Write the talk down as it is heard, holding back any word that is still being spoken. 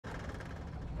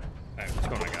Alright, what's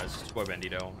going on, guys? It's your boy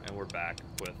Bandito, and we're back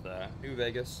with New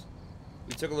Vegas.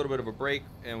 We took a little bit of a break,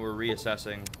 and we're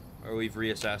reassessing, or we've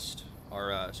reassessed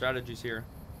our strategies here.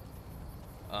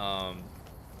 I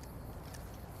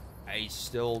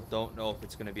still don't know if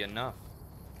it's going to be enough.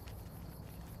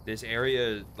 This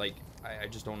area, like, I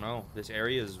just don't know. This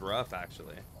area is rough,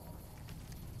 actually.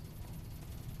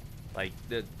 Like,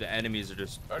 the enemies are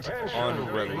just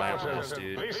unrelentless,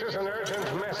 dude. This is an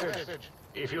urgent message.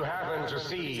 If you happen to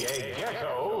see a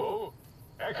gecko,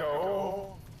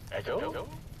 echo. Echo!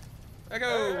 Echo.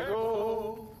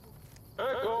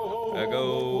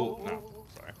 No,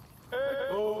 sorry.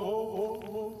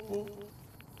 Echo.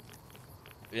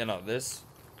 You know, this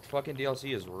fucking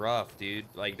DLC is rough, dude.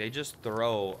 Like, they just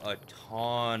throw a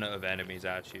ton of enemies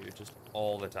at you, just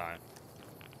all the time.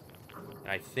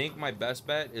 And I think my best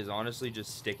bet is honestly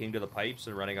just sticking to the pipes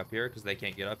and running up here, because they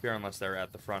can't get up here unless they're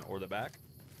at the front or the back.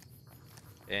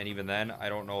 And even then, I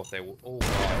don't know if they will. Oh,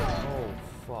 God. Oh,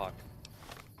 fuck.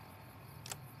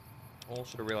 Oh,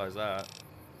 should have realized that.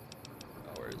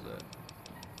 Oh, where is it?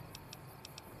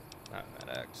 Not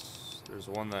MedX. There's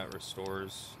one that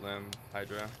restores Limb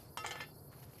Hydra.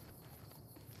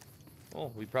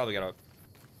 Well, we probably gotta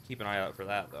keep an eye out for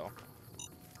that, though.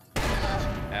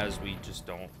 As we just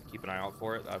don't keep an eye out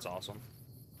for it. That's awesome.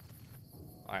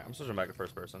 Alright, I'm switching back to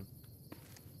first person.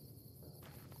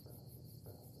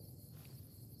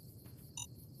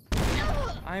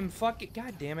 I'm fucking...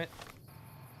 God damn it.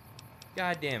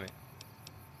 God damn it.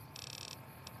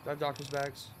 Do I have doctor's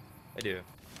bags? I do.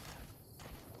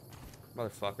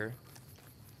 Motherfucker.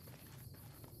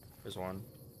 There's one.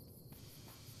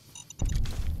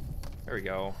 There we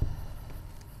go.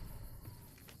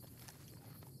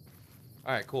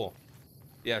 Alright, cool.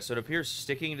 Yeah, so it appears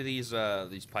sticking to these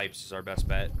pipes is our best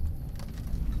bet.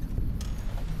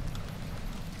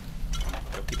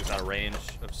 It'll keep us out of range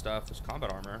of stuff. There's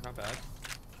combat armor, not bad.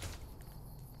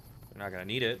 We're not gonna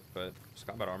need it, but it's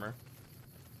combat armor.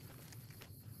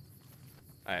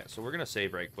 Alright, so we're gonna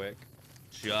save right quick.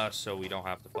 Just so we don't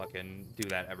have to fucking do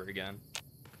that ever again.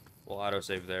 We'll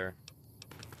auto-save there.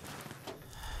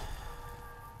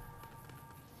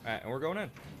 Alright, and we're going in.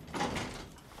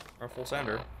 Our full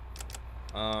sender.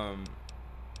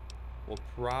 We'll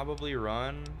probably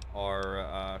run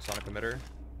our sonic emitter.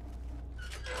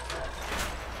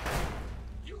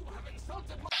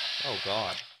 Oh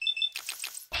god.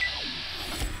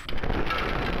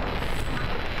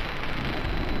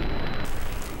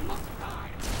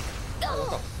 What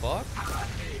the fuck?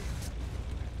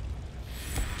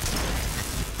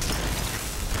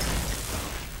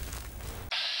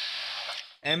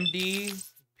 MD,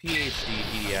 PhD,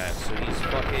 DDS. So he's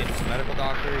fucking he's a medical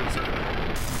doctor.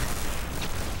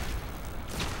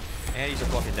 And he's a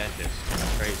fucking dentist.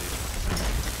 That's crazy.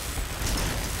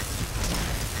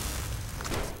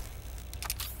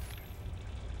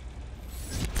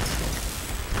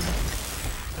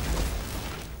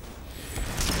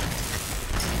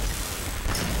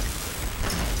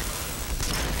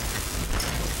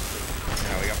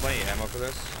 Now we got plenty of ammo for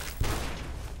this.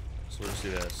 So we'll just do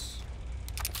this.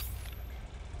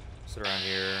 Sit around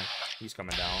here. He's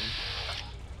coming down.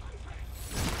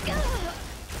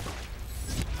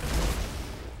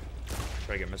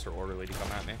 Try to get Mr. Orderly to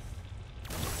come at me.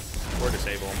 Or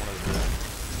disable him, one of the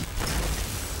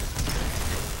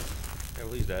two. Okay,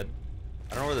 well, he's dead.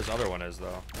 I don't know where this other one is,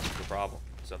 though. That's the problem.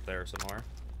 He's up there somewhere.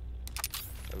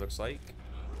 It looks like.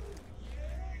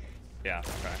 Yeah,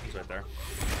 okay. He's right there.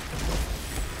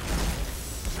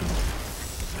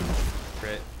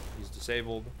 Crit. He's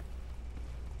disabled.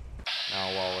 Now,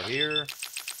 while we're here,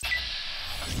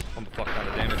 pump a fuck ton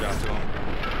of damage out to him.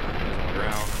 He's on the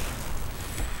ground.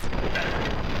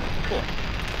 Cool.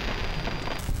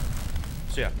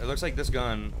 So yeah, it looks like this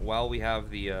gun, while we have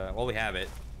the, while we have it,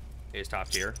 is top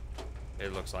tier.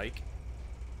 It looks like.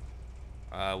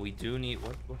 We do need,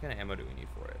 what kind of ammo do we need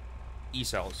for it?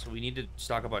 E-cells. So we need to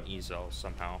stock up on E-cells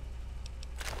somehow.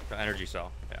 The energy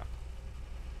cell, yeah.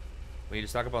 We need to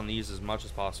stock up on these as much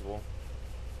as possible.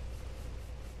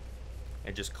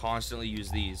 And just constantly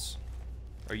use these.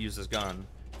 Or use this gun.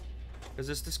 Because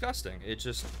it's disgusting. It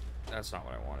just... That's not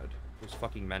what I wanted. There's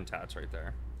fucking mentats right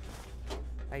there.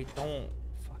 I don't...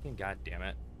 Fucking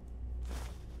goddammit.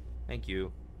 Thank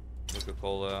you.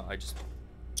 Coca-Cola. I just...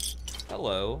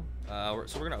 Hello.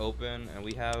 So we're gonna open, and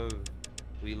we have...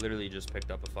 We literally just picked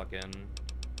up a fucking...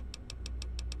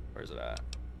 Where's it at?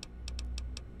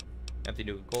 Empty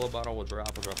Coca-Cola bottle. We'll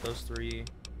drop those three.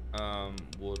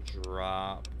 We'll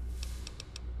drop...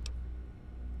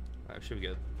 should be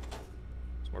good.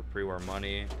 Some more pre-war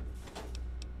money.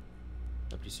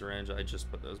 Empty syringe. I just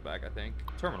put those back, I think.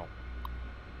 Terminal.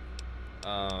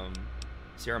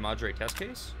 Sierra Madre test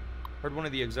case? Heard one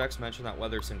of the execs mention that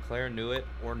whether Sinclair knew it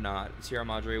or not, the Sierra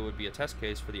Madre would be a test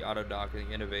case for the auto-dock and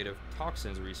the innovative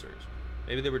toxins research.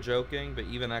 Maybe they were joking, but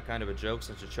even that kind of a joke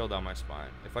sends a chill down my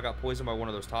spine. If I got poisoned by one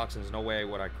of those toxins, no way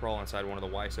would I crawl inside one of the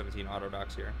Y-17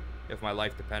 auto-docks here, if my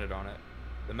life depended on it.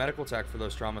 The medical tech for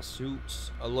those trauma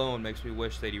suits alone makes me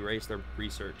wish they'd erase their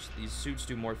research. These suits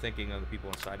do more thinking than the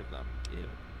people inside of them. Ew.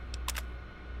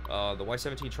 The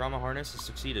Y-17 trauma harness has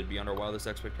succeeded beyond our wildest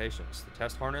expectations. The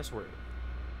test harness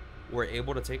were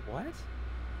able to take... What?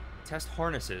 Test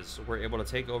harnesses were able to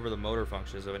take over the motor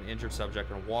functions of an injured subject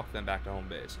and walk them back to home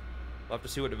base. We'll have to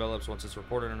see what develops once it's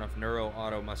recorded enough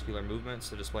neuro-auto-muscular movements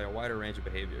to display a wider range of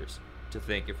behaviors. To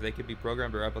think, if they could be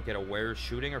programmed to replicate a wearer's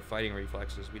shooting or fighting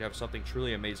reflexes, we'd have something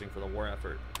truly amazing for the war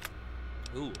effort.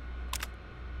 Ooh.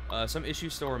 Some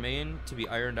issues still remain to be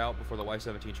ironed out before the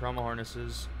Y-17 trauma harness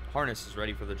is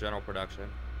ready for the general production.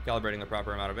 Calibrating the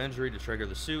proper amount of injury to trigger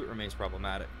the suit remains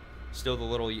problematic. Still, the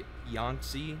little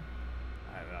Yangtze,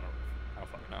 I don't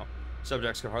fucking know.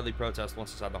 Subjects can hardly protest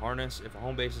once inside the harness. If a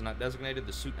home base is not designated,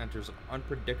 the suit enters an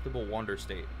unpredictable wander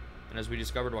state. And as we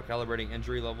discovered while calibrating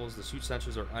injury levels, the suit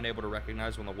sensors are unable to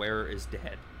recognize when the wearer is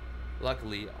dead.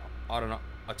 Luckily,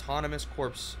 autonomous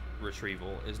corpse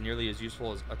retrieval is nearly as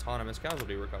useful as autonomous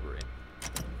casualty recovery.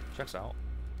 Checks out.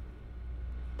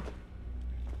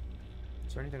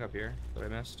 Is there anything up here that I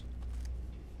missed?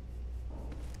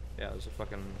 Yeah, there's a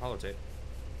fucking holotape.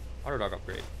 Autodog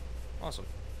upgrade. Awesome.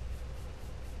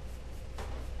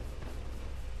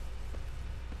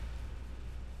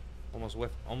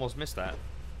 Almost missed that.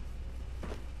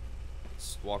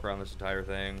 Let's walk around this entire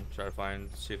thing, try to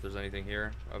see if there's anything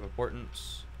here of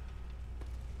importance.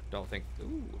 Don't think.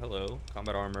 Ooh, hello.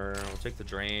 Combat armor. We'll take the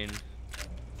drain.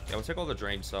 Yeah, we'll take all the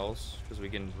drained cells because we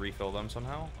can refill them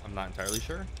somehow. I'm not entirely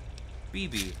sure.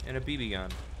 BB and a BB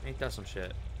gun. Ain't that some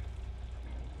shit?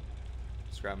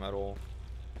 Scrap metal.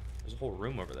 There's a whole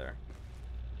room over there.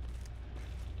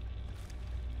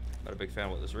 Not a big fan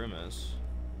of what this room is.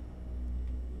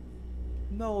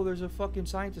 No, there's a fucking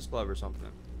scientist glove or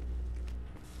something.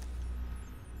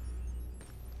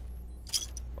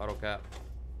 Bottle cap.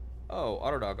 Oh,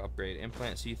 Autodog upgrade.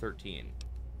 Implant C13.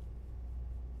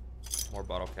 More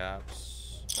bottle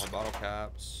caps. More bottle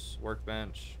caps.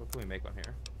 Workbench. What can we make on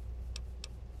here?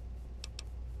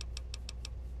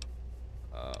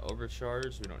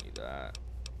 Overcharge. We don't need that.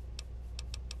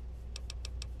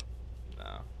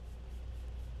 No.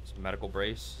 Some medical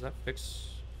brace. Does that fix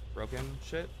broken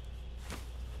shit?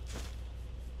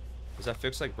 Does that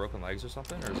fix like broken legs or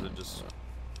something? Or is it just...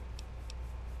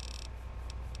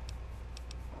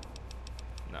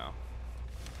 No.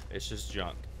 It's just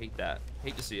junk. Hate that.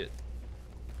 Hate to see it.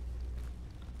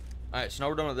 Alright, so now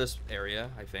we're done with this area,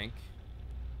 I think.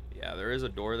 Yeah, there is a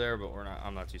door there, but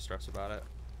I'm not too stressed about it.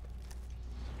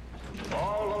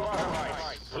 All the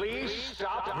Mojavites, please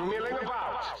stop milling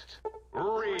about.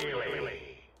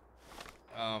 Really?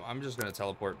 I'm just gonna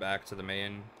teleport back to the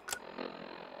main.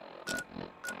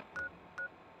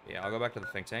 Yeah, I'll go back to the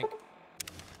think tank.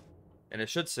 And it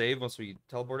should save once we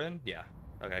teleport in. Yeah.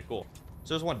 Okay, cool.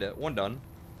 So there's one done.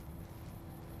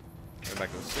 Go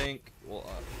back to the sink. We'll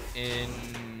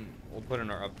put in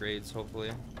our upgrades,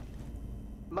 hopefully.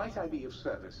 Might I be of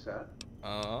service, sir?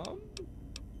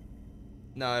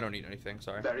 No, I don't need anything,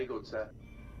 sorry. Very good, sir.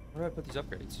 Where do I put these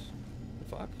upgrades? The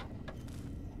fuck?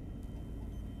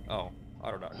 Oh,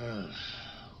 auto dock. Well,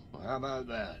 how about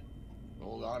that?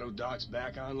 Old auto dock's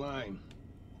back online.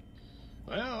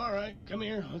 Well, alright, come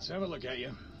here, let's have a look at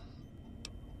you.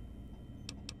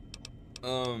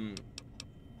 I'm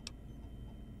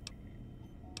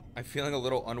feeling a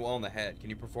little unwell in the head. Can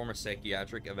you perform a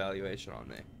psychiatric evaluation on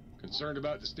me? Concerned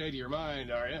about the state of your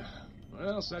mind, are you?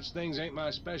 Well, such things ain't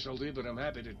my specialty, but I'm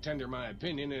happy to tender my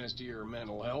opinion as to your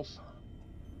mental health.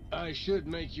 I should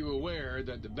make you aware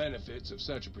that the benefits of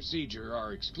such a procedure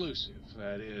are exclusive.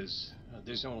 That is,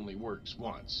 this only works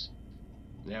once.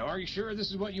 Now, are you sure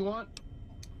this is what you want?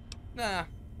 Nah.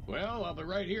 Well, I'll be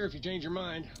right here if you change your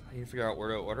mind. I need to figure out where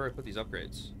do I put these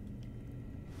upgrades?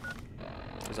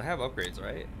 Because I have upgrades,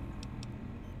 right?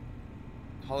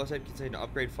 Holotape contained an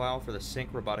upgrade file for the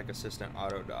Sync Robotic Assistant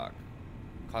Auto Dock.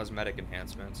 Cosmetic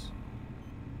enhancements.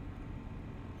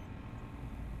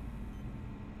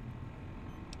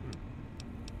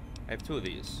 I have two of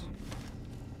these.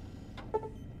 Oh.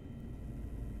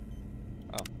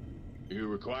 You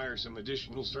require some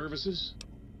additional services?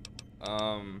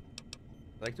 I'd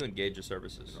like to engage the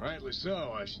services. Rightly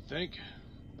so, I should think.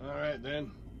 Alright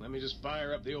then, let me just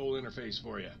fire up the old interface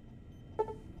for you.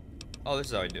 Oh, this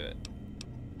is how I do it.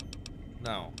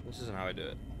 No, this isn't how I do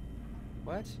it.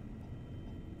 What?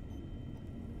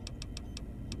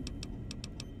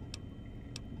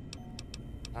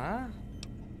 Huh?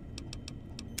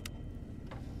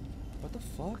 What the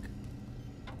fuck?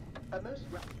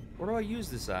 Where do I use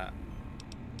this at?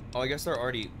 Oh, I guess they're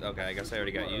already... Okay, I guess I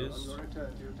already got used.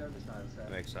 That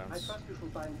makes sense.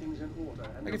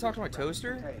 I can talk to my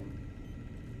toaster?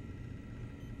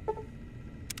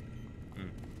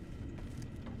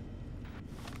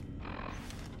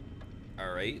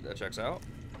 Alright, that checks out.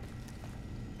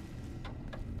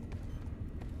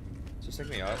 Just take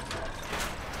me up.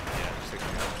 Yeah, just take me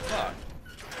up. Fuck.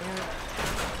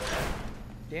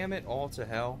 Damn it all to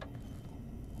hell.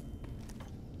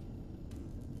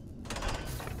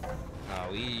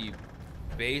 We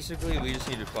just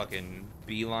need to fucking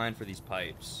beeline for these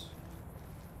pipes.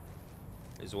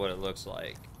 Is what it looks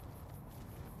like.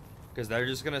 Because they're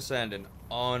just gonna send an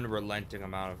unrelenting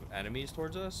amount of enemies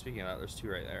towards us. Speaking of that, there's 2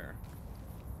 right there.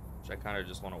 Which I kind of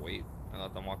just want to wait and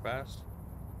let them walk past.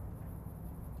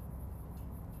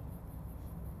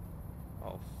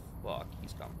 Oh, fuck.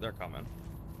 He's coming. They're coming.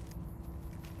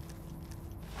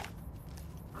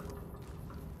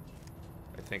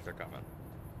 I think they're coming.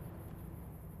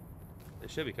 They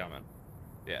should be coming.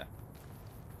 Yeah.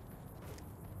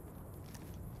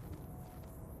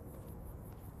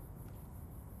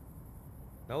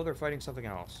 No, they're fighting something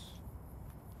else.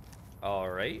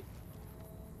 Alright.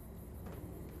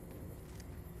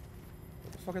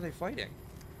 What the fuck are they fighting?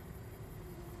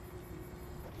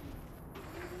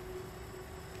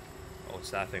 Oh,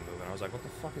 it's that thing moving. I was like, what the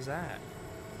fuck is that?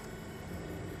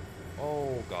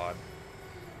 Oh, God.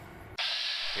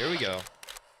 Here we go.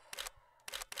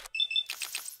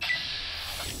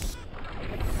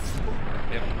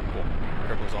 Yep, cool.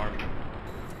 Cripple his arm.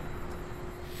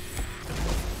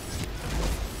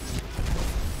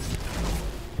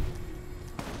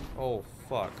 Oh,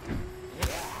 fuck.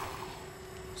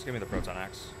 Just give me the proton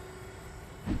axe.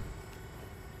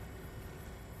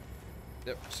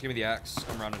 Yep, just give me the axe.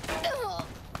 I'm running.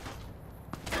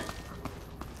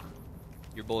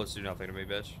 Your bullets do nothing to me,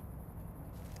 bitch.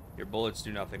 Your bullets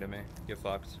do nothing to me. Get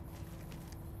fucked.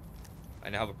 I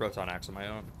now have a proton axe of my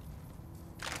own.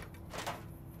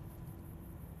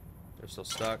 They're still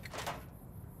stuck.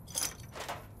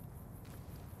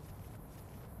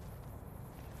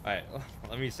 Alright,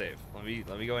 let me save. Let me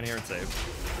go in here and save.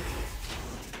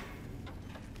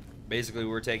 Basically,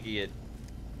 we're taking it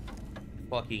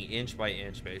fucking inch by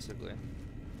inch, basically.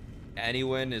 Any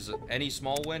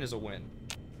small win is a win.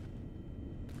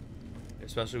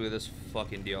 Especially with this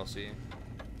fucking DLC.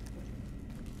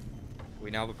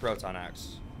 We now have a proton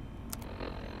axe.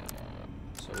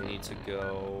 So we need to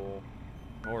go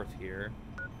north here.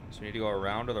 So we need to go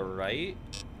around to the right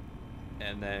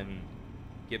and then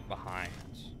get behind.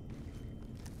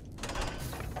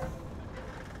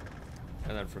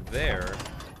 And then from there,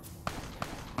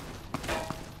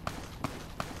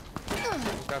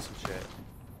 got some shit.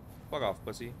 Fuck off,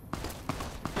 pussy.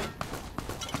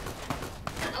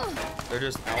 They're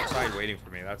just outside waiting for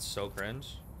me. That's so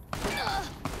cringe.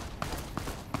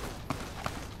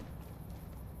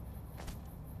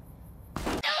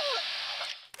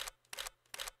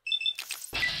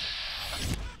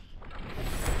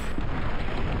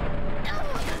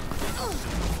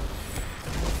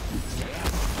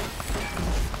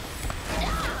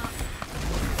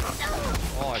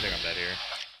 Oh, I think I'm dead here.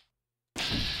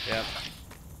 Yep.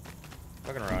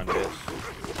 Fucking run, bitch.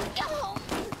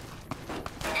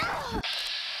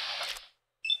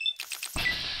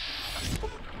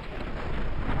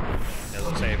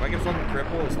 Say, if I can fucking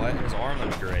cripple his arm,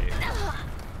 that'd be great.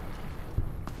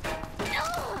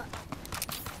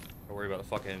 Don't worry about the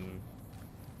fucking...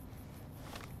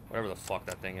 whatever the fuck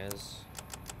that thing is.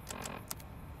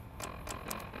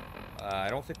 I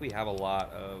don't think we have a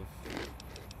lot of...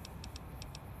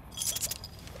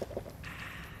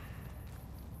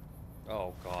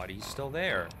 Oh god, he's still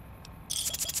there.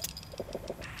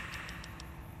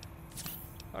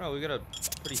 Oh no, we got a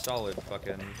pretty solid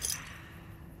fucking...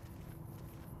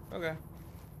 Okay.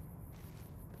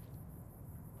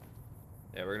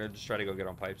 Yeah, we're gonna just try to go get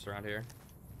on pipes around here.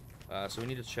 So we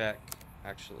need to check,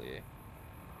 actually.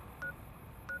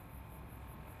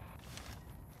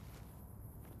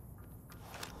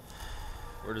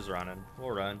 We're just running.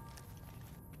 We'll run.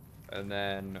 And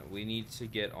then we need to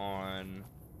get on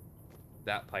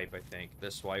that pipe, I think.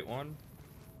 This white one.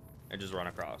 And just run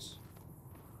across.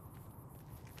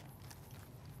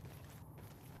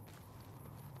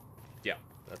 Yeah.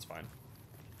 That's fine.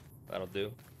 That'll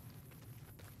do.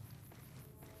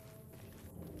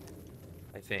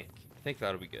 I think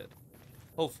that'll be good.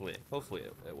 Hopefully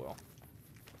it will.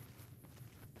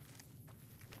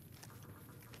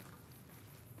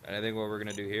 And I think what we're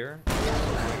gonna do here...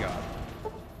 Oh my god.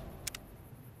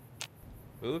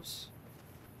 Oops.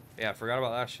 Yeah, I forgot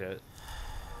about that shit.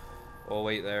 We'll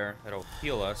wait there. It'll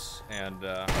heal us, and,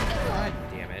 God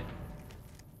damn it.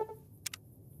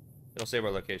 It'll save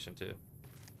our location, too.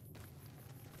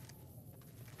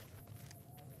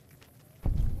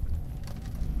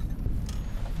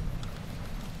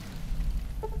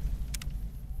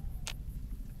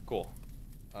 Cool.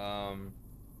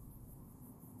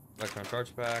 Electron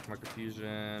charge pack,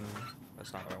 microfusion.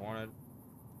 That's not what I wanted.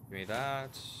 Give me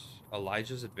that.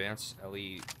 Elijah's advanced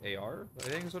LEAR, I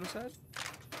think is what it said.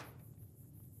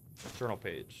 Journal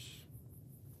page.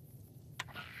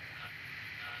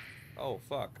 Oh,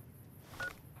 fuck.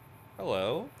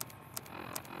 Hello.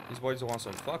 These boys want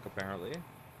some fuck, apparently.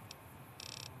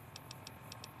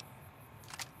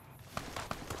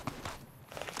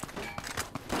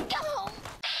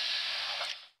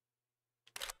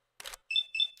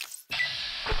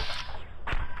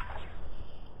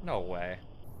 No way.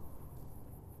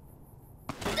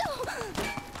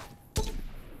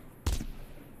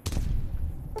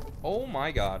 Oh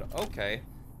my god, okay.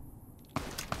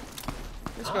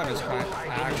 This gun is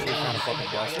actually kind of fucking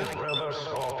busted.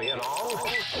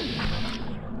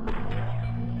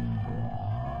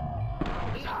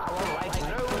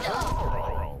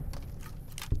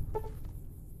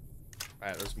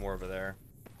 Alright, there's more over there.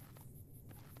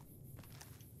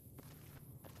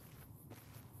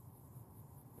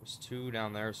 There's two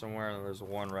down there somewhere, and there's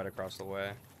one right across the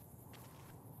way.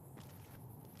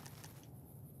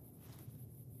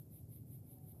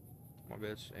 Come on,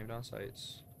 bitch. Aim down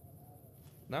sights.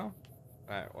 No?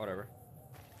 Alright, whatever.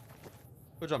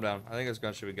 We'll jump down. I think this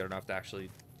gun should be good enough to actually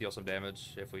deal some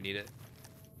damage if we need it.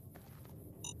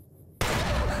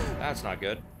 That's not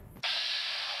good.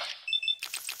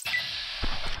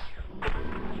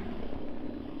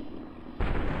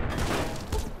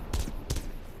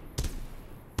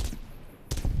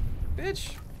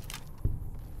 Bitch!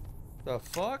 The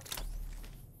fuck?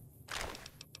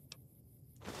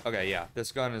 Okay, yeah,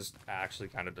 this gun is actually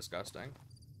kind of disgusting.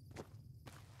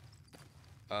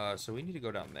 So we need to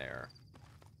go down there.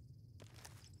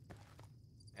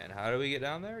 And how do we get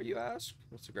down there, you ask?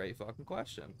 That's a great fucking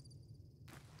question.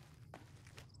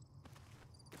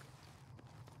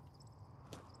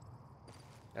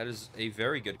 That is a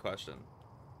very good question.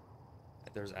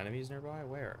 If there's enemies nearby,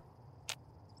 where?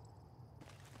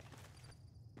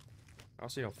 I don't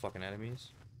see no fucking enemies.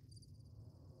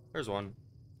 There's one.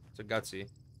 It's a gutsy.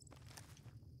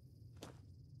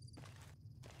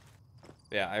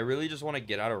 Yeah, I really just want to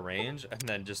get out of range and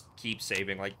then just keep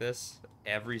saving like this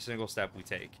every single step we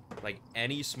take. Like,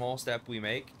 any small step we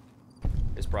make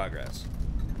is progress.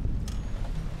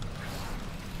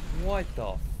 What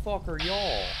the fuck are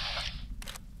y'all?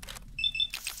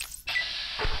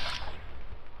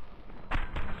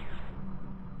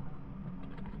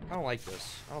 I don't like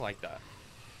this. I don't like that.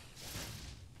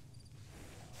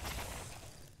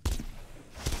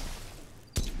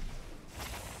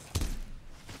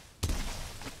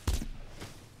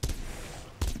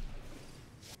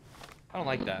 I don't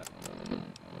like that.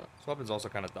 This weapon's also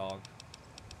kind of dog.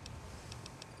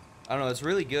 I don't know, it's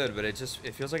really good, but it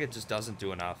feels like it just doesn't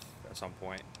do enough at some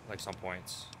point. Like, some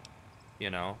points. You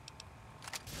know?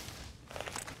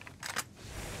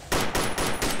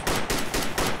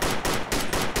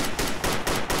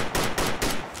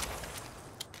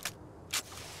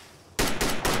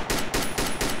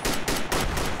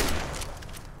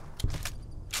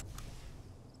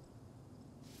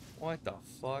 What the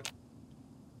fuck?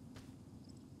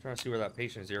 Trying to see where that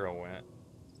patient zero went.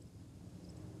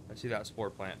 I see that spore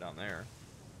plant down there.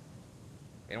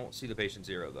 I don't see the patient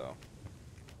zero though.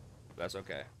 That's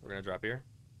okay. We're gonna drop here,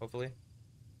 hopefully.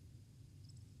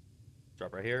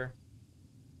 Drop right here.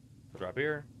 Drop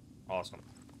here. Awesome.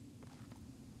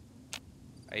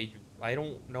 I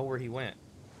don't know where he went.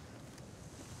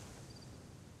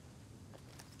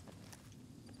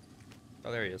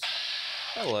 Oh, there he is.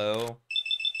 Hello.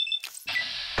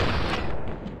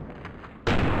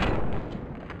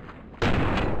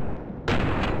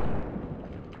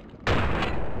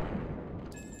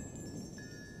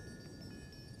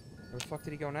 Where the fuck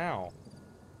did he go now?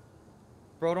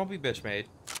 Bro, don't be bitch made.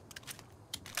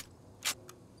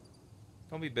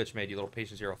 Don't be bitch made, you little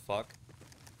patient zero fuck.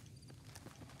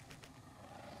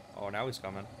 Oh, now he's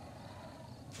coming.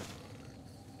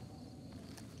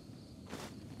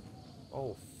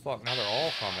 Oh, fuck, now they're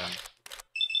all coming.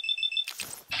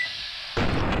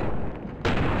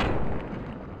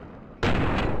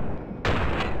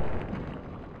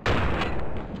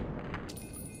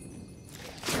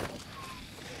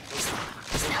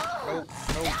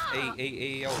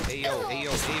 Ayo.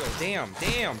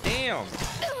 Damn.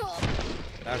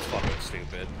 That's fucking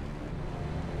stupid.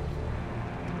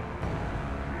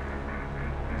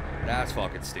 That's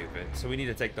fucking stupid. So we need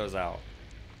to take those out.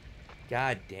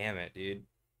 God damn it, dude.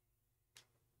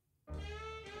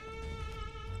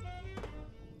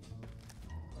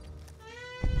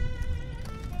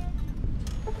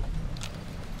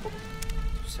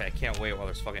 I can't wait while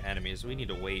there's fucking enemies. We need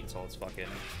to wait until it's fucking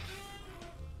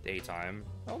daytime.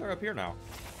 Oh, they're up here now.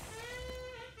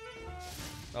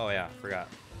 Oh yeah, forgot.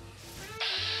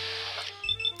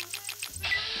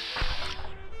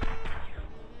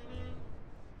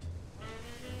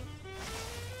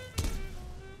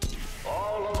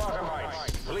 All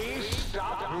lobotomites, please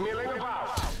stop milling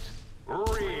about.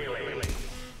 Really?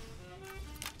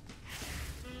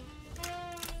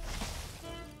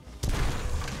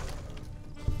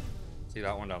 See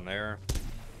that one down there?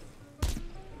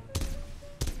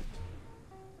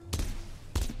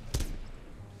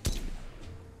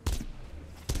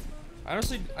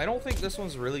 Honestly, I don't think this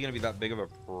one's really gonna be that big of a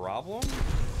problem.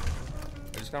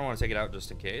 I just kinda wanna take it out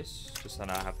just in case, just to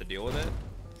not have to deal with it.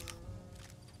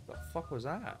 The fuck was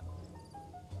that?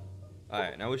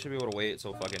 Alright, now we should be able to wait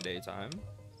till fucking daytime.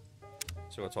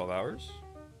 So what, 12 hours?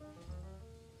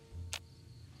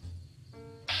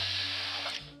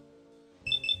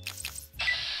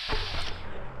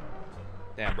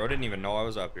 Damn, bro didn't even know I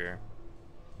was up here.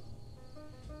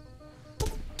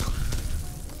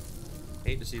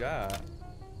 Hate to see that.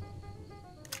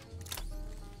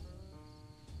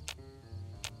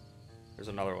 There's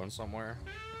another one somewhere.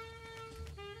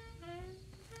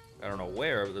 I don't know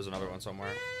where, but there's another one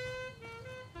somewhere.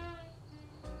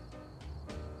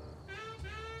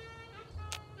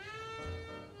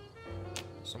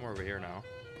 Somewhere over here now.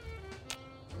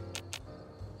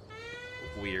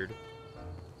 Weird.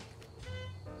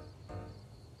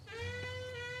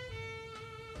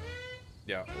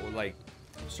 Yeah, well, like,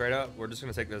 straight up, we're just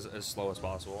gonna take this as slow as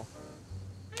possible.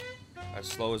 As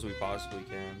slow as we possibly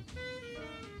can.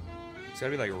 It's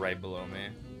gotta be, like, right below me.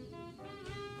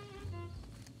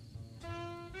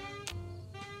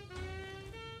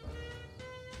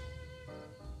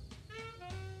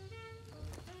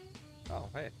 Oh,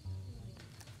 hey.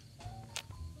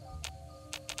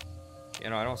 You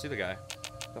know, I don't see the guy.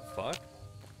 The fuck?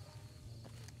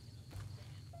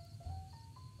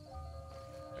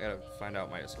 I gotta find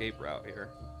out my escape route here,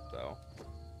 though.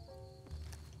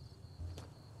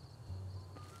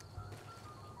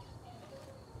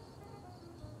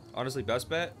 Honestly, best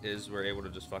bet is we're able to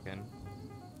just fucking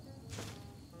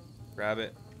grab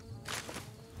it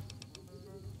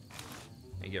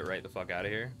and get right the fuck out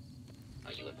of here.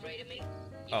 Are you afraid of me?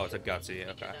 Oh, it's a gutsy,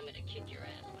 okay. I'm gonna kick your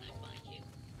ass when I find you.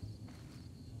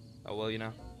 Oh, well, you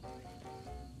know.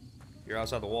 You're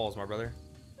outside the walls, my brother.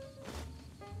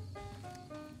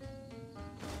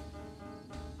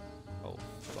 Oh,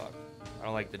 fuck. I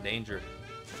don't like the danger.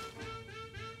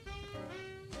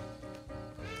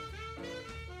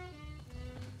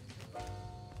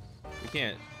 We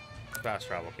can't fast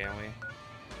travel, can we?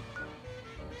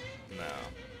 No.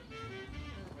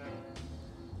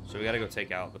 So we gotta go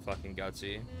take out the fucking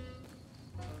gutsy.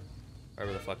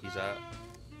 Wherever the fuck he's at.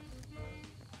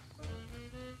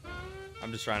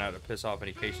 I'm just trying not to piss off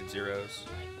any patient zeros.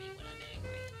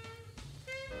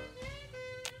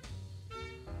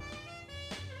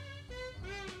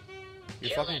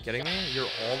 You're fucking kidding me? You're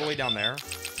all the way down there?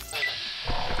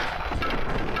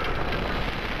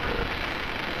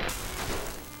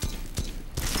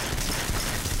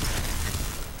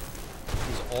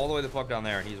 He's all the way the fuck down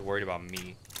there and he's worried about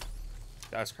me.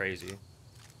 That's crazy.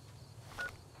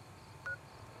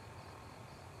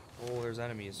 Oh, there's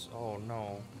enemies. Oh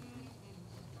no.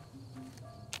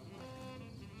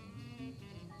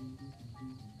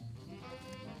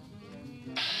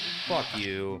 Fuck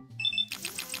you.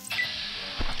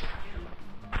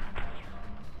 Get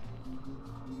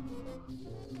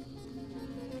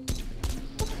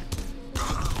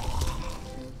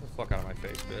the fuck out of my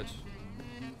face, bitch.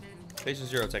 Patient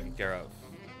zero taken care of.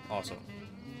 Awesome.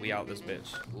 We out this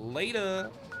bitch. Later.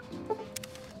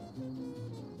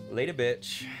 Later,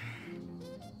 bitch.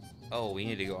 Oh, we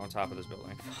need to go on top of this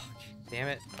building. Fuck. Damn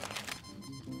it.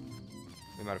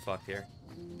 We might have fucked here.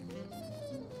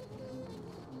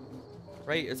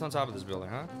 Right, it's on top of this building,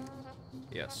 huh?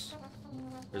 Yes.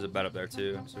 There's a bed up there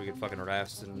too, so we can fucking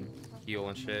rest and heal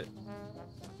and shit.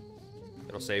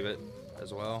 It'll save it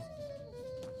as well.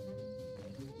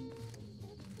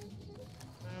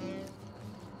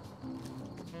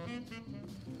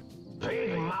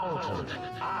 Big Mountain,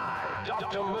 I,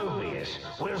 Dr. Mobius,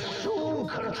 will soon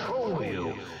control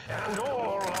you and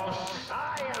all of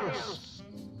science.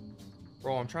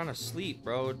 Bro, I'm trying to sleep,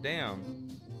 bro.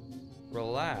 Damn.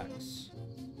 Relax.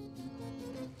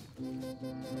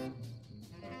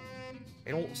 I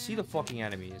don't see the fucking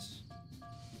enemies.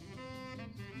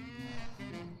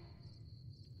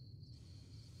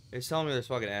 It's telling me there's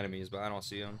fucking enemies, but I don't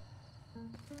see them.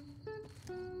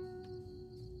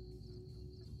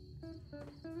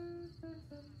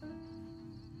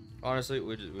 Honestly,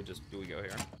 we go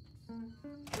here.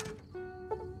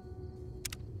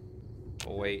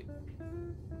 Oh wait,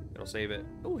 it'll save it.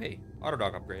 Oh hey, auto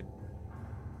dock upgrade.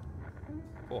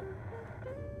 Cool.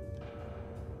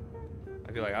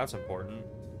 I feel like that's important.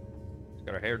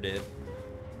 Got our hair did.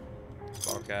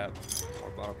 Bottle cap.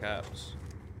 More bottle caps.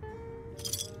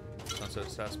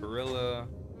 Sunset sarsaparilla.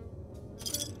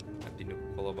 Empty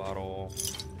Nuka-Cola bottle.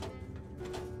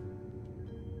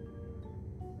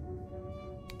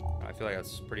 I feel like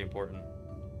that's pretty important.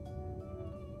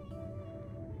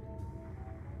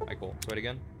 Alright, cool. Let's wait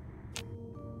again.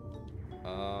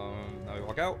 Now we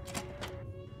walk out.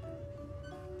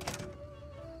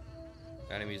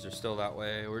 Enemies are still that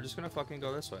way. We're just gonna fucking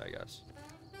go this way, I guess.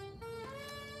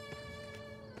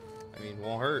 I mean,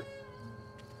 won't hurt.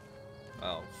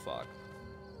 Oh, fuck.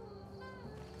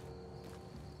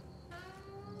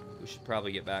 We should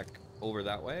probably get back over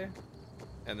that way.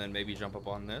 And then maybe jump up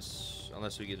on this.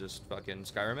 Unless we could just fucking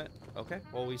Skyrim it. Okay,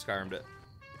 well, we Skyrimed it.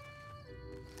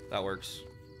 That works.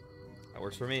 That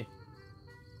works for me.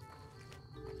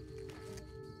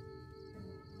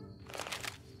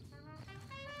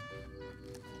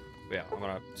 But yeah, I'm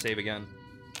gonna save again.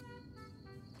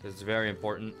 It's very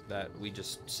important that we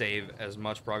just save as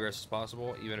much progress as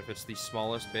possible, even if it's the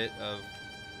smallest bit of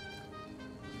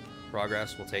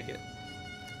progress, we'll take it.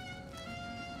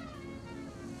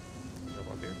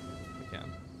 Jump up here. We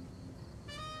can.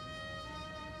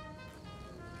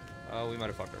 Oh, we might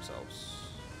have fucked ourselves,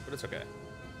 but it's okay.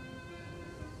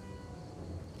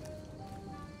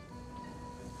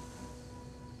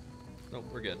 Nope,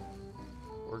 we're good.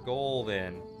 We're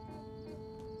golden.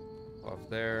 Off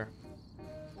there.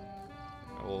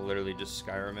 And we'll literally just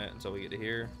Skyrim it until we get to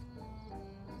here.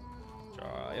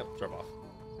 Yep, drop off.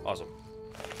 Awesome.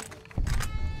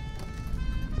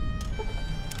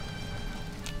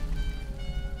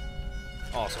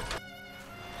 Awesome.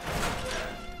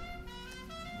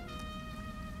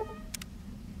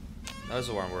 Now this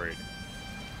is where I'm worried.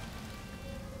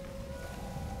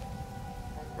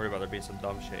 Worried about there being some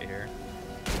dumb shit here.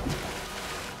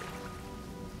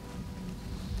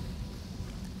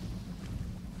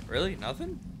 Really?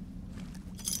 Nothing?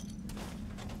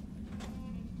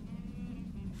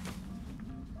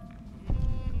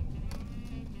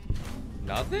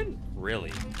 Nothing?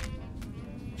 Really?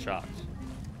 I'm shocked.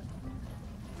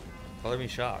 Color me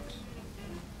shocked.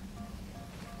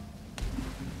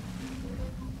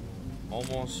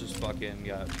 Almost just fucking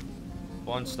got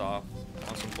bunched off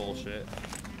on some bullshit.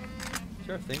 Is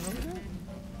there a thing over there?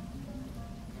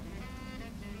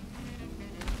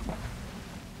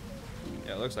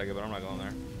 Yeah, it looks like it, but I'm not going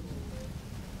there.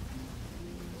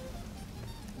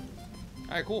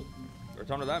 Alright, cool.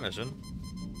 Return to that mission.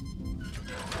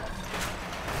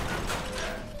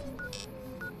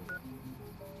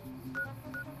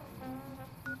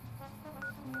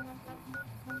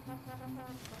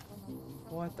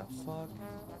 What the fuck?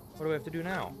 What do we have to do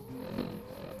now?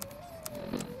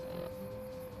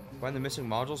 Find the missing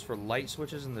modules for light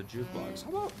switches in the jukebox. How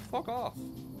about fuck off?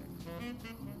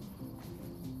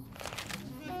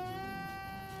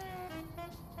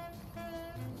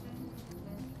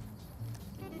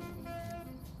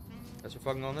 Guess we're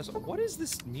fucking on this. What is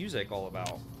this music all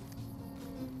about?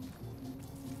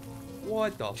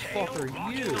 What the fuck are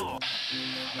you?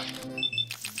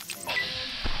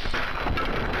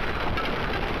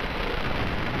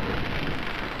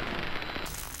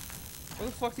 Where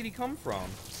the fuck did he come from?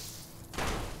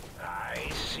 I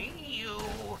see you.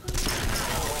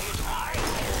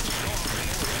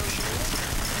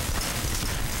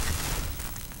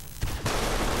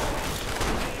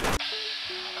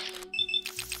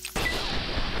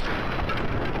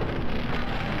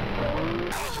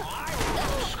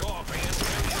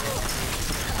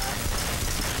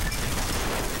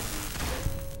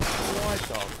 What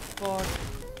the fuck?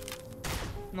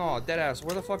 No, deadass,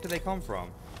 where the fuck did they come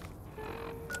from?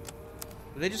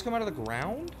 Did they just come out of the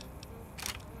ground?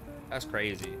 That's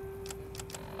crazy.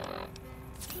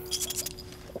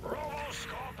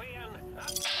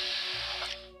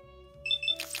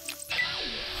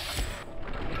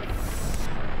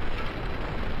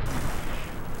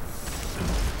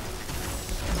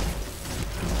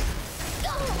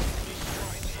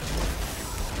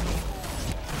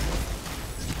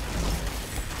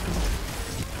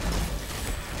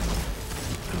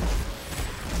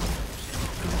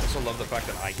 I love the fact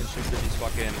that I can shoot through these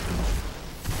fucking...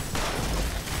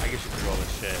 I can shoot through all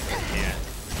this shit, but I can't.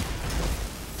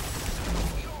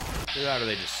 Either that or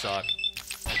they just suck.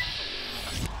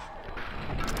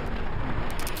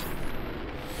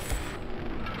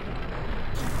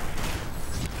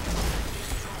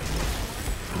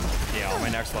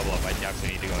 next level up, I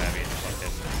definitely need to go heavy and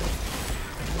just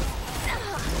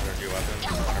fucking energy weapons,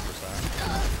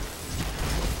 100%.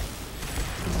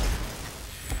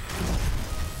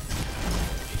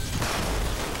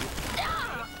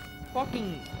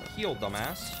 Fucking heal,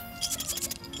 dumbass.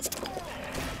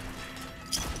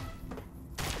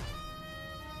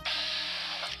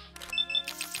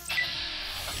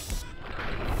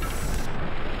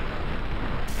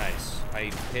 Nice.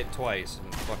 I hit twice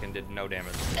and fucking did no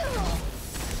damage.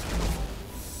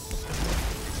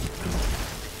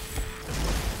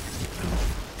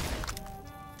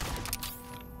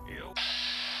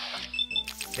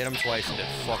 Hit him twice and did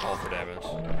fuck all for damage.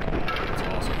 That's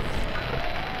awesome.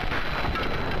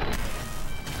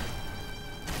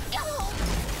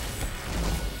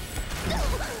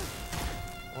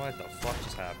 What the fuck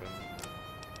just happened?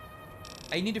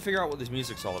 I need to figure out what this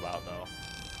music's all about, though.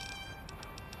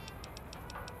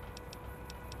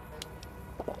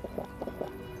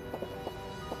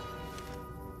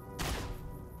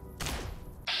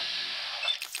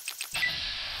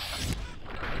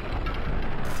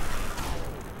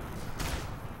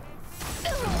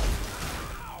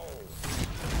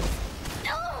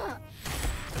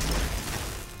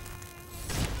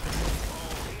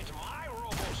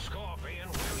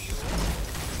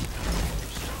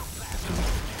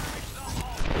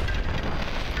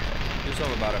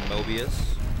 Something about a Mobius,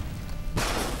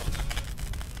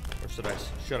 or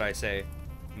should I say,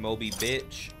 Moby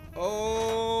bitch?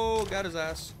 Oh, got his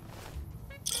ass.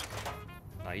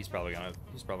 Nah, he's probably gonna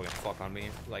fuck on me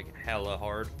like hella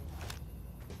hard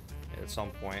at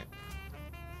some point.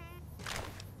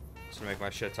 Just to make my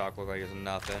shit talk look like it's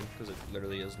nothing, because it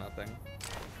literally is nothing.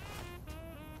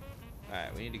 All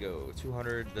right, we need to go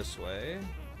 200 this way.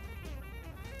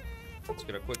 Let's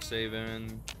get a quick save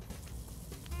in.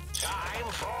 Time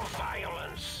for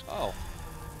violence. Oh.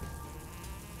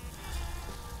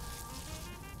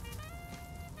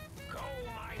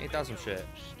 Ain't that some shit?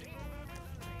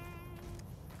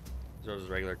 Those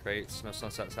are regular crates. No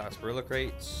sunset sarsaparilla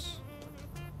crates.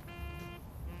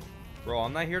 Bro,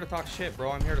 I'm not here to talk shit,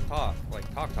 bro. I'm here to talk.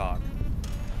 Like, talk.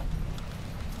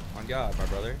 On God, my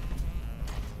brother.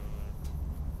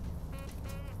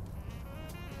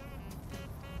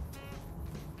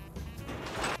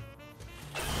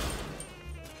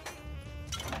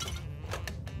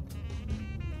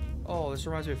 Oh, this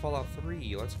reminds me of Fallout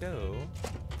 3. Let's go.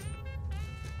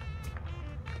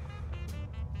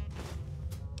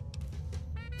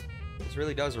 This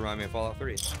really does remind me of Fallout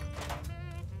 3.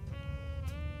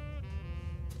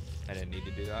 I didn't need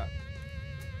to do that.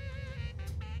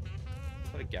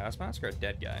 Is that a gas mask or a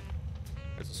dead guy?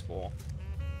 It's a skull.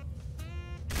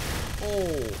 Oh,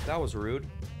 that was rude.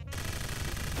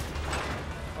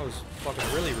 That was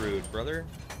fucking really rude, brother.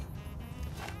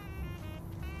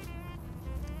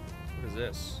 What is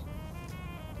this?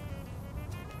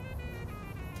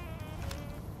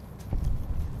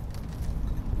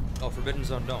 Oh, Forbidden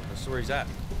Zone Dome. This is where he's at.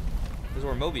 This is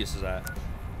where Mobius is at.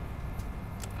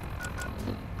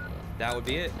 That would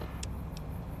be it.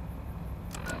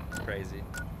 It's crazy.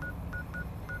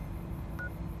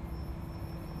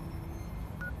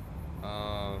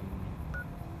 I'll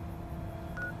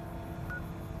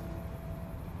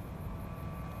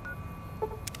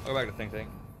go back to Think.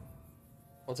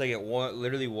 I'll take it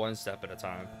literally one step at a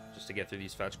time, just to get through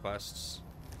these fetch quests.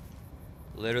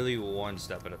 Literally one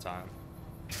step at a time.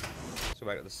 Let's go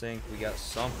back to the sink. We got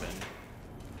something.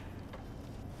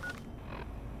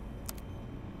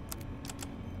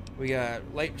 We got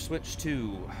light switch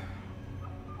 2.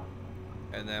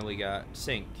 And then we got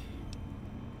sink.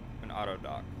 And auto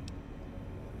dock.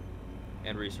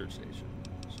 And research station.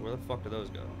 So where the fuck do those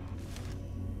go?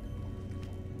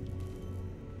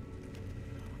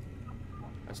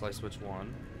 That's light switch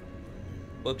 1.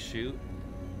 Book chute.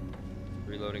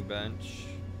 Reloading bench.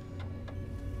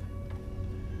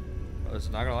 Oh, this is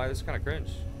not gonna lie, this is kind of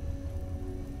cringe.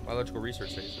 Biological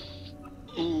research station.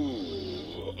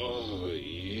 Ooh, oh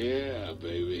yeah,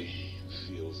 baby.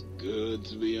 Feels good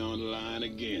to be online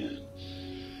again.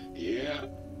 Yeah,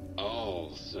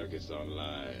 all circuits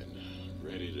online.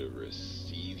 Ready to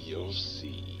receive your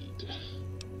seed.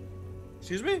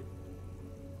 Excuse me?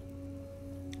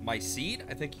 My seed?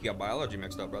 I think you got biology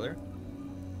mixed up, brother.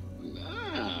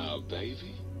 Nah,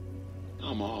 baby.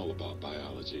 I'm all about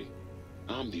biology.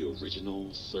 I'm the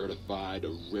original, certified,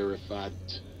 rarefied,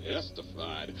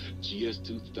 testified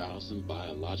GS-2000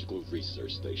 biological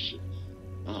research station.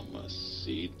 I'm a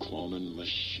seed cloning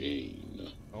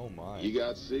machine. Oh my. You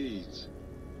got seeds?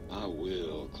 I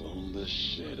will clone the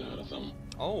shit out of them.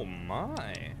 Oh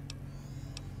my.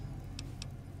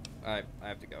 I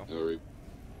have to go. Hurry,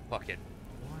 Fuck it.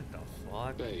 What the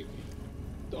fuck? baby.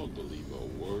 Don't believe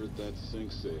a word that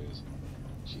Sink says.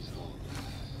 She's all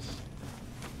lies.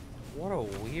 What a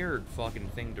weird fucking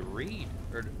thing to read.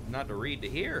 Or not to read, to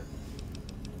hear.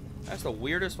 That's the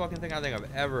weirdest fucking thing I think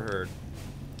I've ever heard.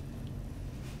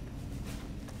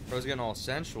 I was getting all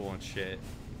sensual and shit.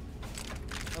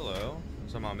 Hello.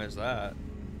 Somehow missed that.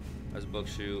 That's book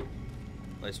shoot.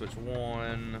 Light switch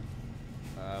 1.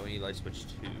 We need light switch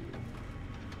 2.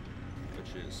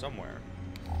 Which is somewhere.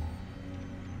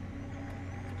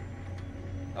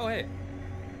 Oh, hey.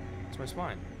 It's my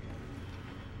spine.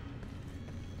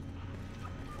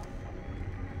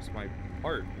 It's my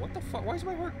heart. What the fuck? Why is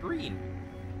my heart green?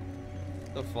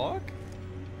 The fuck?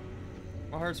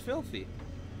 My heart's filthy.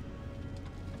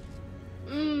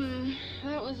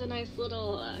 That was a nice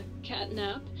little cat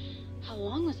nap. How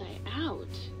long was I out?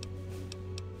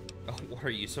 Oh, what are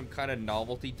you, some kind of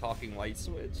novelty talking light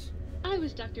switch? I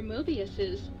was Dr.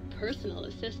 Mobius's personal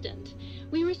assistant.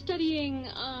 We were studying,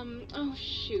 oh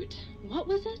shoot, what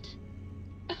was it?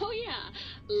 Oh yeah,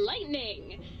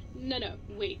 lightning! No,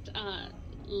 wait,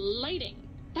 lighting.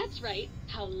 That's right,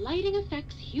 how lighting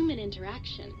affects human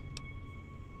interaction.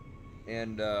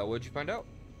 And, what'd you find out?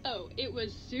 Oh, it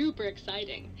was super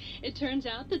exciting. It turns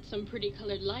out that some pretty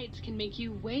colored lights can make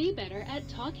you way better at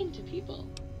talking to people.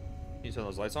 Can you turn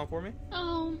those lights on for me?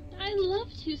 Oh, I'd love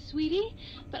to, sweetie,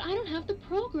 but I don't have the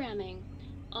programming.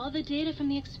 All the data from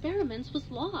the experiments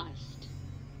was lost.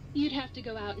 You'd have to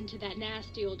go out into that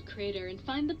nasty old crater and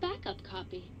find the backup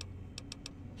copy.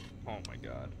 Oh my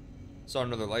god. Saw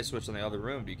another light switch in the other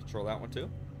room. Do you control that one too?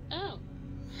 Oh,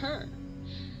 her.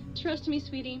 Trust me,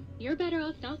 sweetie, you're better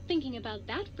off not thinking about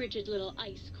that frigid little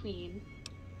ice queen.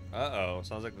 Uh-oh.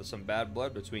 Sounds like there's some bad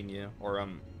blood between you. Or,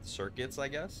 circuits, I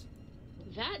guess?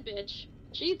 That bitch.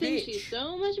 She thinks she's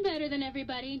so much better than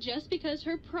everybody just because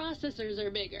her processors are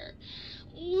bigger.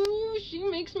 Ooh, she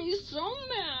makes me so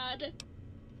mad.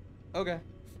 Okay.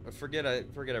 Forget I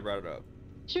brought it up.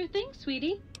 Sure thing,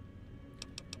 sweetie.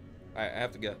 Alright, I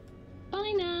have to go.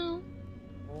 Bye now.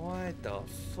 What the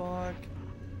fuck?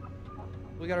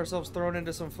 We got ourselves thrown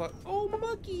into some Oh, my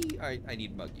monkey! I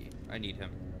need Muggy. I need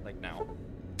him. Like, now.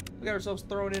 We got ourselves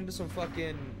thrown into some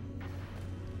fucking...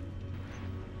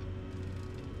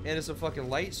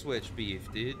 light switch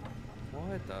beef, dude.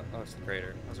 What the... Oh, it's the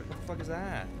crater. I was like, what the fuck is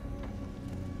that?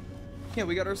 Yeah,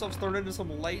 we got ourselves thrown into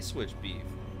some light switch beef.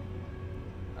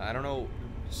 I don't know.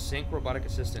 Sync robotic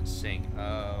assistant sync.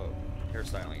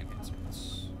 Hairstyling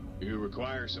enhancements. You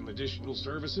require some additional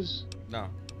services? No.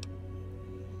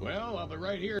 Well, I'll be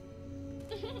right here.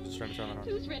 Just trying to turn that on.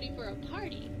 Who's ready for a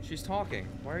party? She's talking.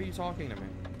 Why are you talking to me?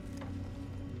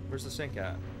 Where's the sink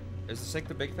at? Is the sink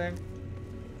the big thing?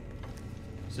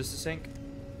 Is this the sink?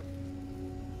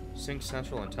 Sink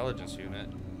Central Intelligence Unit.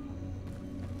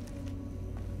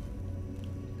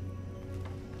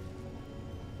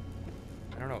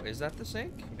 I don't know. Is that the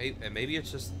sink? Maybe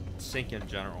it's just sink in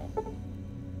general.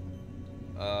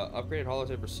 Upgraded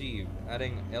holotape received.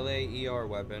 Adding LAER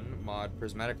weapon mod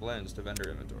prismatic lens to vendor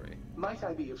inventory. Might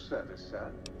I be of service,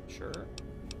 sir? Sure.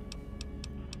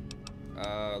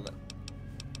 I'd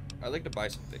like to buy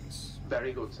some things.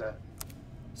 Very good, sir.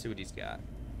 See what he's got.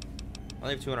 I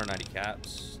only have 290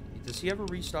 caps. Does he ever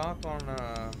restock on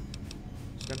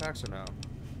stim packs or no?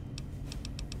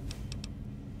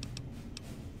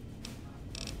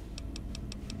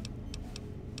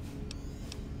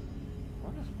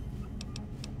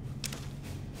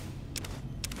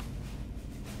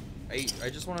 I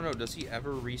just want to know, does he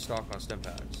ever restock on stim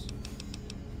packs?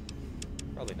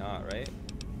 Probably not, right?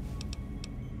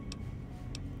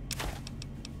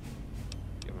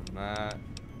 Give him that.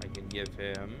 I can give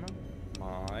him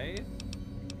my...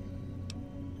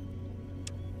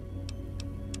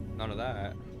 None of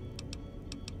that.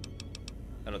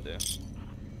 That'll do.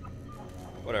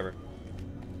 Whatever.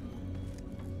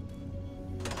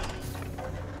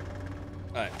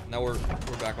 Alright, now we're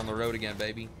back on the road again,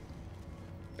 baby.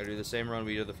 Gotta do the same run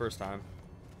we did the first time.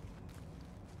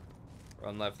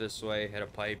 Run left this way, hit a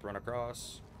pipe, run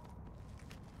across.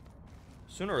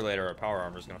 Sooner or later, our power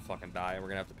armor is gonna fucking die, and we're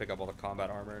gonna have to pick up all the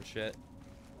combat armor and shit.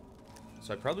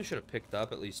 So I probably should have picked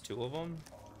up at least 2 of them.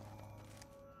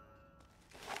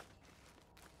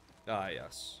 Ah,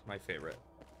 yes, my favorite.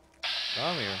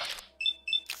 Come here.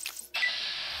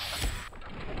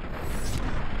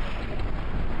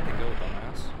 Where'd they go with that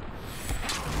ass?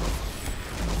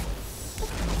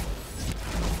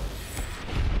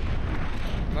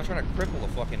 I'm not trying to cripple the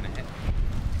fucking head.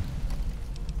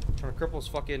 I'm trying to cripple his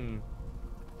fucking...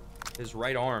 his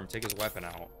right arm, take his weapon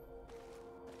out.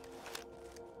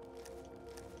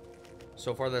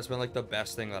 So far, that's been like the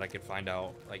best thing that I could find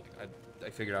out. Like, I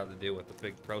figured out to do with the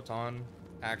big proton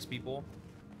axe people.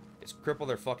 It's cripple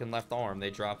their fucking left arm.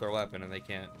 They drop their weapon and they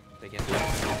can't do it.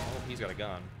 Oh, he's got a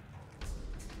gun.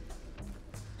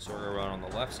 So we're gonna run on the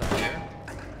left side here.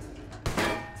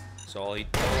 So I'll eat.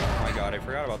 Oh my god, I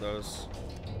forgot about those.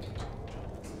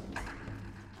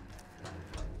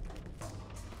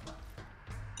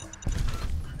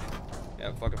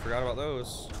 Yeah, fucking forgot about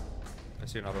those. I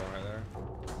see another one right there.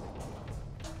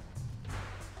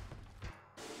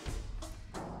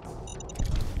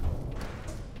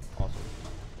 Awesome.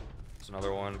 There's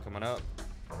another one coming up.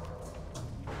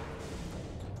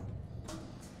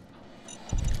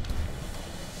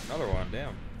 Another one,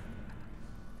 damn.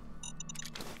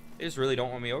 They just really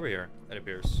don't want me over here, it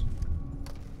appears.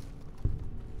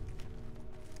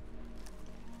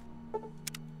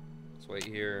 Let's wait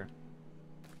here.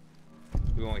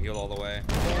 We won't heal all the way.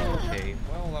 Okay,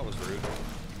 well, that was rude.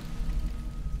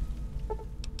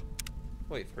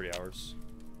 Wait 3 hours.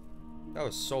 That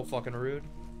was so fucking rude.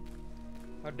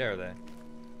 How dare they?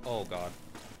 Oh, God.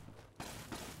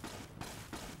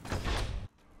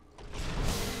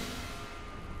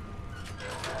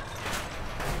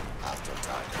 Hostile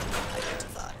target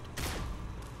identified.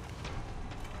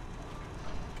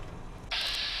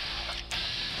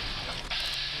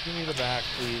 Give me the back,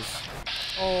 please.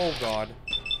 Oh, God.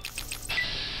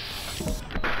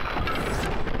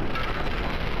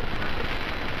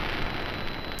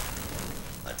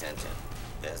 Attention.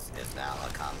 This is now a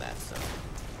combat zone.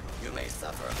 You may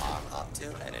suffer harm up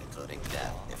to and including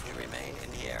death if you remain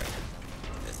in the area.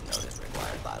 This note is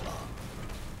required by law.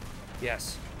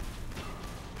 Yes.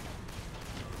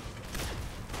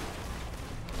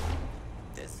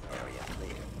 This area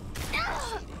clear.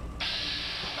 Proceeding.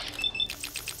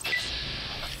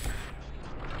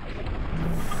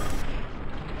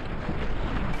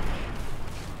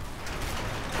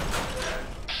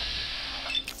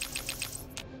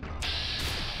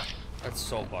 That's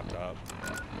so fucked up.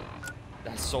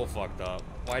 That's so fucked up.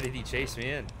 Why did he chase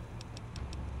me in?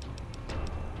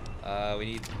 We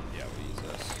need... Yeah, we'll use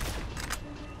this.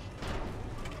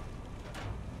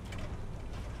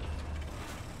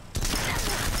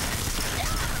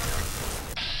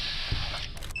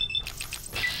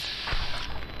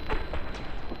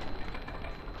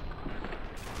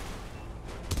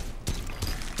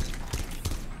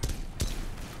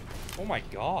 Oh my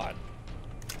god.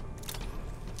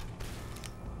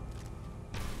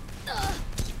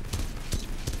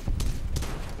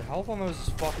 The health on those is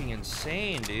fucking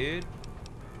insane, dude.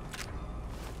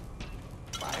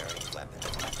 Firing weapon.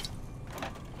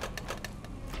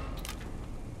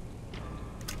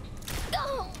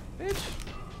 Bitch.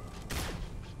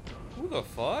 Who the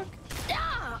fuck?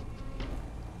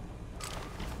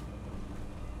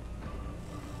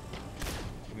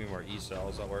 Give me more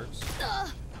E-cells, that works.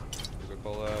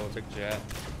 Coca-Cola, we'll take jet.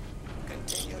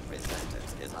 Continued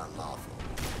resistance is unlawful.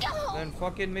 Then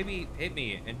fucking maybe hit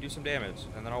me and do some damage,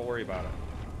 and then I'll worry about it.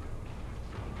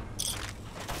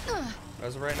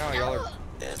 As of right now, y'all are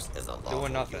This is a lawful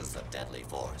doing nothing. use of deadly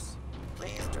force.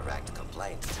 Please direct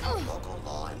complaints to local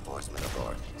law enforcement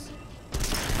authorities.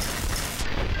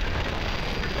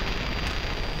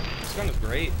 This gun is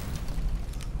great.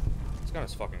 This gun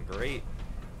is fucking great.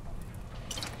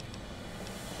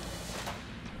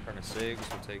 Carton of cigs,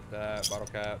 we'll take that. Bottle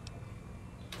cap.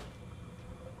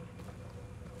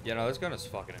 Yeah, no, this gun is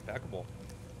fucking impeccable.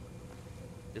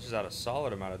 This is out a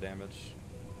solid amount of damage.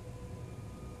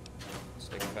 Let's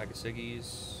take a pack of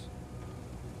ciggies.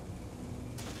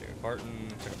 Take a carton,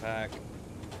 take a pack.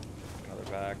 Another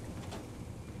pack.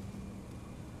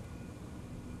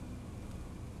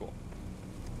 Cool.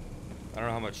 I don't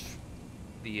know how much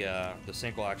the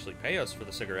sink will actually pay us for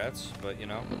the cigarettes, but you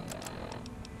know,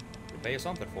 they'll pay us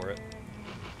something for it.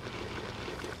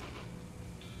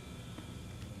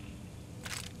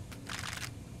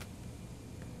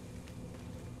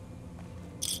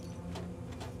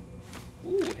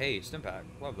 Ooh, hey, stim pack.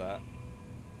 Love that.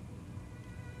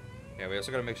 Yeah, we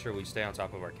also gotta make sure we stay on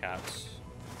top of our caps.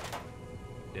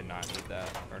 Did not need that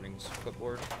earnings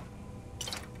clipboard.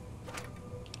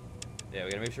 Yeah,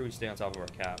 we gotta make sure we stay on top of our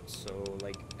caps. So,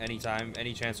 like, anytime,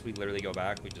 any chance we literally go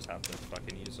back, we just have to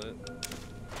fucking use it.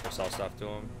 Or sell stuff to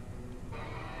them.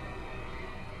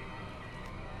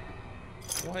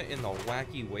 What in the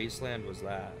wacky wasteland was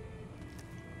that?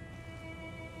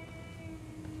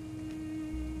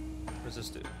 What does this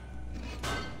do?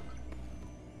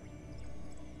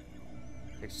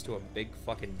 Takes us to a big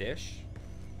fucking dish.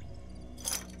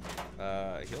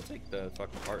 He'll take the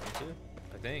fucking carton too,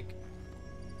 I think.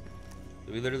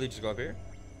 Do we literally just go up here?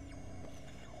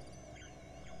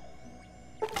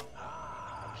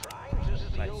 Trying to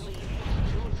steal the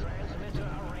H2 transmitter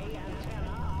array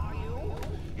antenna, are you?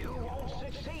 You won't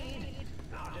succeed.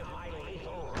 Not if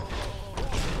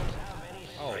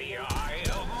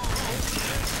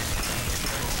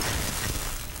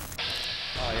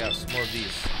More of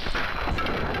these.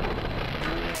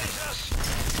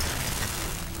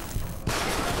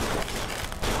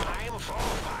 Time for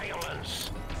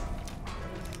violence.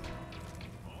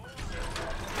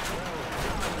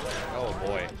 Oh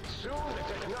boy. Soon the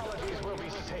technologies will be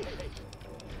safe.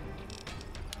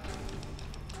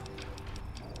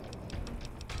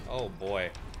 Oh boy.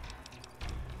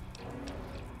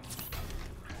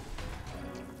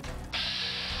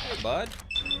 Hey, bud.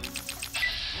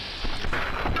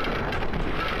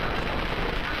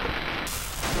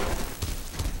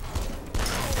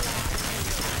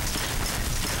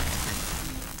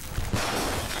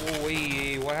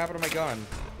 Wait, what happened to my gun?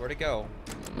 Where'd it go?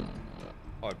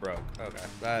 Oh, it broke. Okay,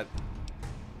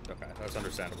 that's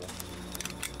understandable.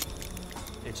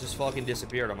 It just fucking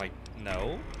disappeared. I'm like,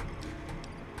 no.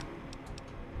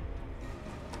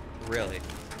 Really?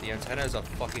 The antenna is a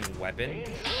fucking weapon?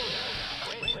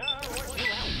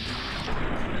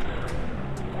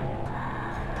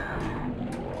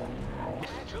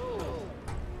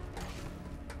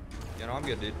 You know, I'm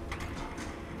good, dude.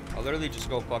 I'll literally just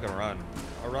go fucking run.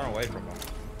 I'll run away from them.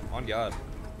 On God.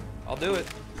 I'll do it.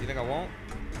 You think I won't?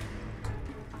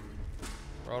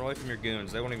 Run away from your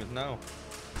goons. They won't even know.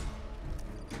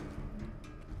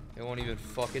 They won't even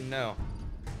fucking know.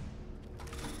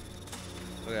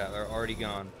 Look at that. They're already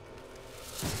gone.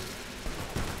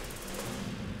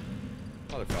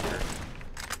 Motherfucker.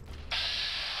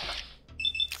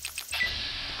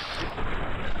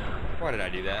 Why did I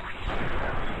do that?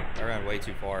 I ran way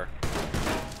too far.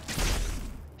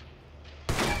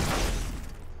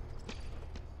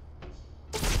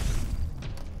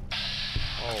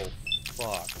 Oh,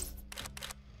 fuck.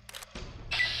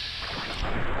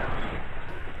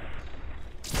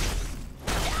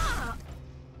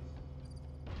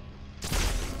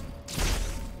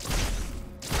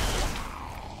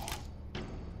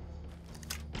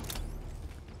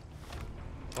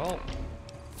 Well,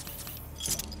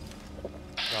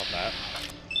 about that.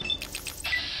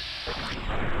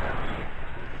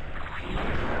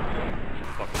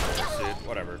 Fucking balls, dude.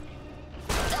 Whatever.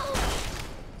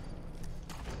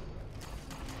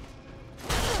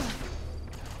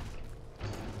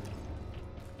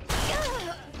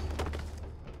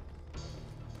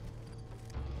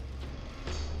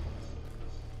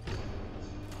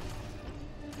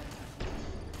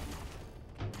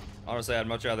 Honestly, I'd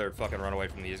much rather fucking run away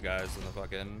from these guys than the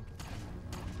fucking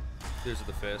dudes with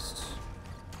the fists.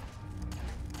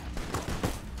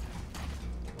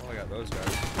 Oh, I got those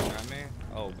guys at me.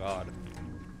 Oh, God.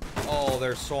 Oh,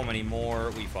 there's so many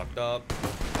more. We fucked up.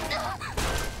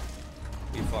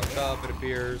 We fucked up, it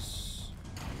appears.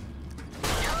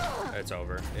 It's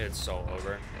over. It's so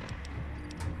over.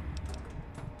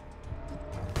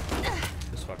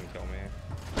 Just fucking kill me.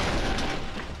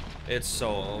 It's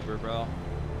so over, bro.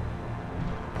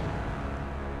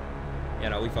 Yeah,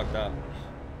 no, we fucked up.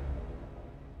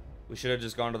 We should have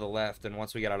just gone to the left, and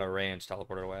once we get out of range,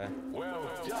 teleported away. Well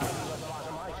done,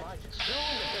 Lobotomite. Soon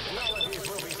the technologies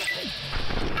will be safe.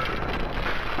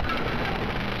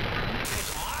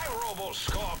 It's my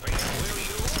robo-scorpion, will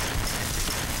you?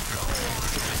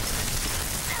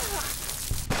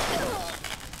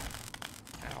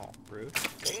 Ow, rude.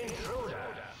 Intruder,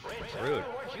 return Rude.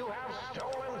 what you have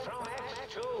stolen from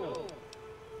X2.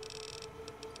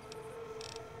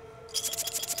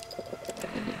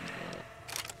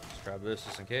 Grab this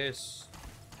just in case.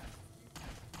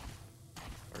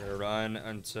 We're gonna run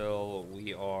until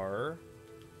we are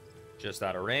just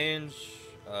out of range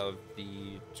of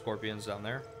the scorpions down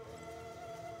there.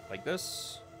 Like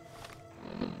this.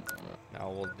 Now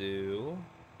we'll do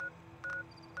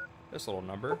this little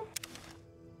number.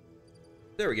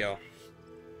 There we go.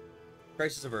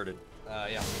 Crisis averted.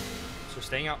 Yeah. So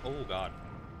staying out. Oh, God.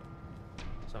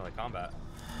 Sounded like combat.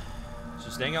 So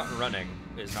staying out and running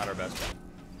is not our best bet.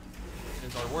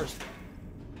 It's our worst.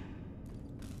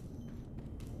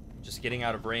 Just getting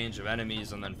out of range of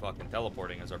enemies and then fucking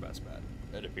teleporting is our best bet,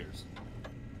 it appears.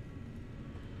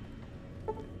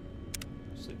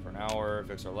 Sleep for an hour,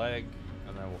 fix our leg,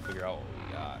 and then we'll figure out what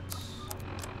we got.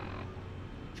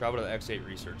 Travel to the X8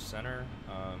 Research Center.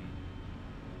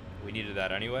 We needed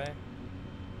that anyway.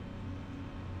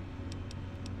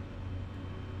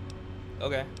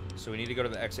 Okay, so we need to go to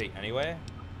the X8 anyway.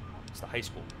 It's the high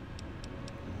school.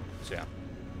 So yeah,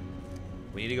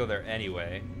 we need to go there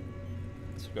anyway.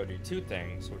 So go do 2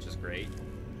 things, which is great.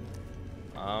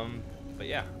 But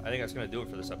yeah, I think that's gonna do it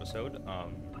for this episode.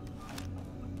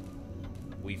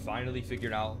 We finally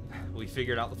figured out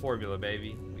the formula,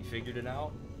 baby. We figured it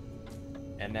out,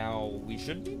 and now we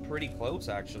should be pretty close.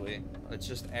 Actually, it's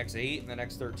just X8 and then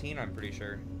X13. I'm pretty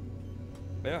sure.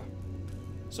 But yeah,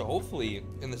 So hopefully,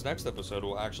 in this next episode,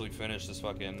 we'll actually finish this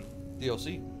fucking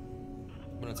DLC.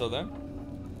 But until then,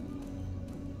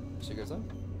 see you guys then.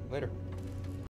 Later.